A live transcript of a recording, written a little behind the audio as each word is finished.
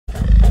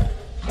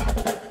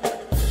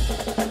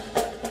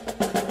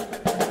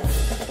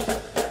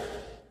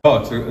Oh,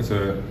 it's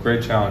a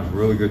great challenge.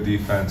 Really good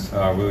defense,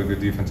 really good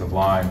defensive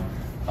line,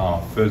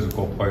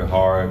 physical, play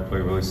hard,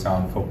 play really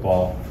sound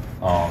football.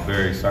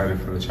 Very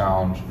excited for the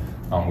challenge.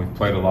 We've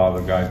played a lot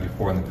of the guys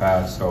before in the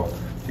past, so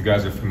you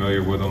guys are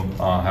familiar with them.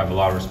 Have a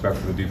lot of respect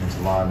for the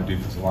defensive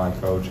line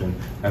coach, and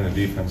the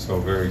defense. So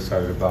very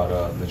excited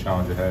about the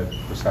challenge ahead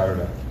for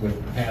Saturday. With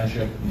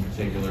Panashek in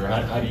particular,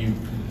 how do you?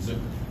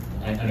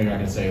 I know you're not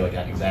going to say like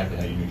exactly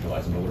how you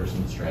neutralize him, but what are some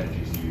of the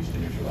strategies you use to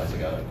neutralize a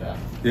guy like that?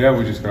 Yeah,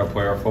 we just got to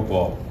play our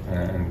football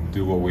and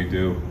do what we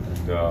do.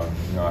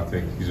 And I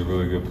think he's a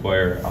really good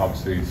player.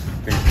 Obviously, he's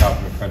things top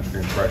in the country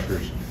and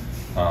pressures.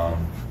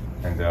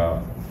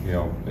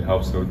 It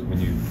helps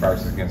when you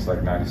practice against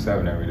like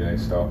 97 every day.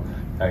 So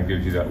that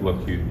gives you that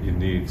look you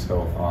need.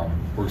 So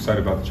we're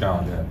excited about the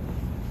challenge ahead.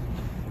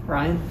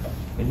 Ryan?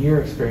 In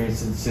your experience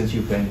since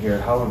you've been here,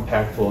 how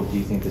impactful do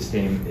you think this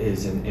game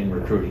is in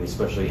recruiting,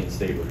 especially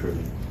in-state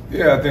recruiting?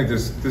 Yeah, I think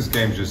this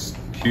game's just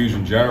huge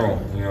in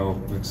general.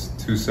 It's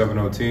two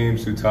 7-0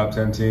 teams, two top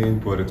 10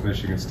 teams, but it's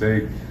Michigan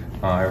State.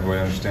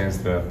 Everybody understands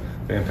the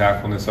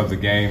impactfulness of the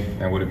game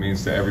and what it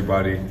means to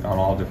everybody on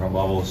all different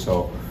levels.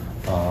 So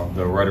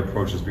the right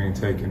approach is being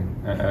taken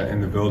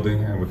in the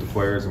building and with the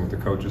players and with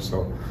the coaches.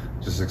 So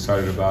just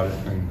excited about it,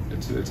 and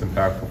it's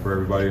impactful for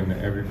everybody in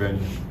every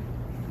venue.